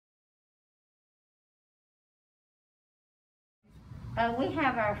We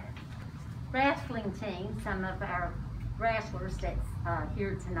have our wrestling team, some of our wrestlers that's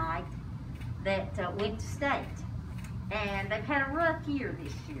here tonight that went to state. And they've had a rough year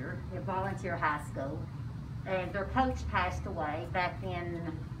this year at Volunteer High School. And their coach passed away back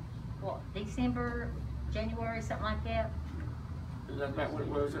in, what, December, January, something like that? Is that about what it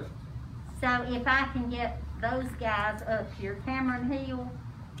was? So if I can get those guys up here, Cameron Hill.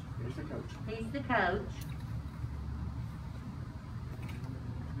 He's the coach. He's the coach.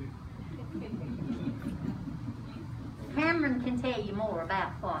 Cameron can tell you more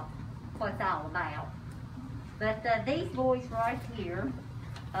about what's all about. But these boys right here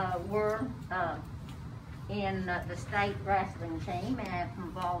were in the state wrestling team and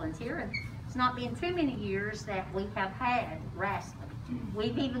from volunteer. It's not been too many years that we have had wrestling.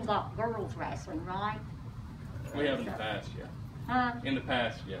 We've even got girls wrestling, right? We have in the past, yeah. In the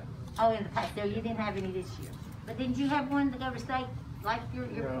past, yeah. Oh, in the past. So you didn't have any this year. But didn't you have one to go to state like your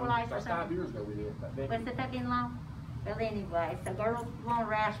poor life or something? 5 years ago we did. Was it that been long? Well, anyway, so girls want to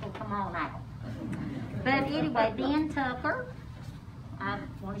wrestle, come on out. But anyway, Ben Tucker, I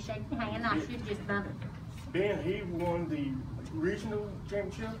want to shake your hand. I should just bump it. Ben, he won the regional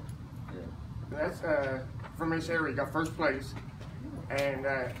championship. Yeah. That's from this area. He got first place. And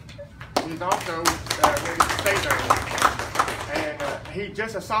he's also went to state there. And he's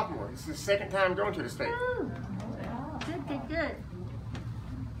just a sophomore. It's his second time going to the state. Ooh. Good, good, good.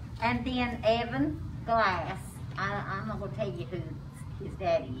 And then Evan Glass. I'm not going to tell you who his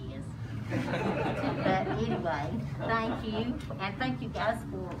daddy is. But anyway, thank you. And thank you guys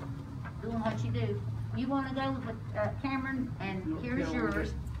for doing what you do. You want to go with Cameron, and here's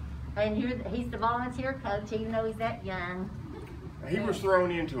yours. And he's the volunteer coach, even though he's that young. He was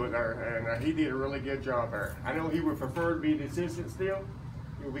thrown into it there, and he did a really good job there. I know he would prefer to be the assistant still.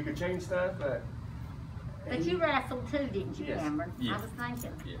 We could change stuff, but you wrestled too, didn't you, yes. Cameron? Yeah. I was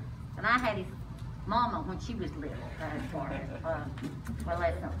thinking. Yeah. And I had his mama when she was little. Well,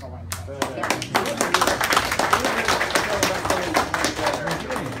 that's not the way.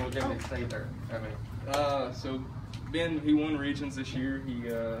 So Ben, he won regions this year.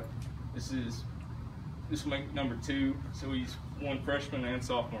 This will make number 2. So he's won freshman and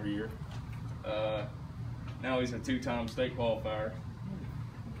sophomore year. Now he's a 2-time state qualifier.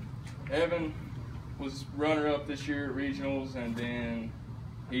 Evan was runner-up this year at regionals, and then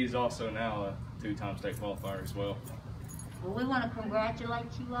he's also now a 2-time state qualifier as well. Well, we want to congratulate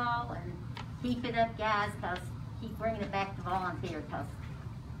you all and keep it up, guys, because keep bringing it back to volunteer, because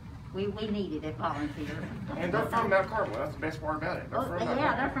we need it at volunteer. And they're from Mount Carmel. That's the best part about it.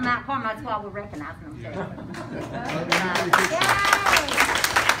 They're from Mount Carmel. That's why we're recognizing them.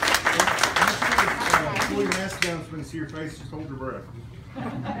 Pull your mask down so we can see your face. Just hold your breath.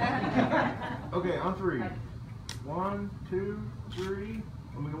 Okay, on 3. 1, 2, 3.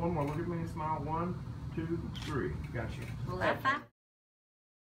 Let me go one more. Look at me and smile. 1, 2, 3. Got you. Well, that's fine.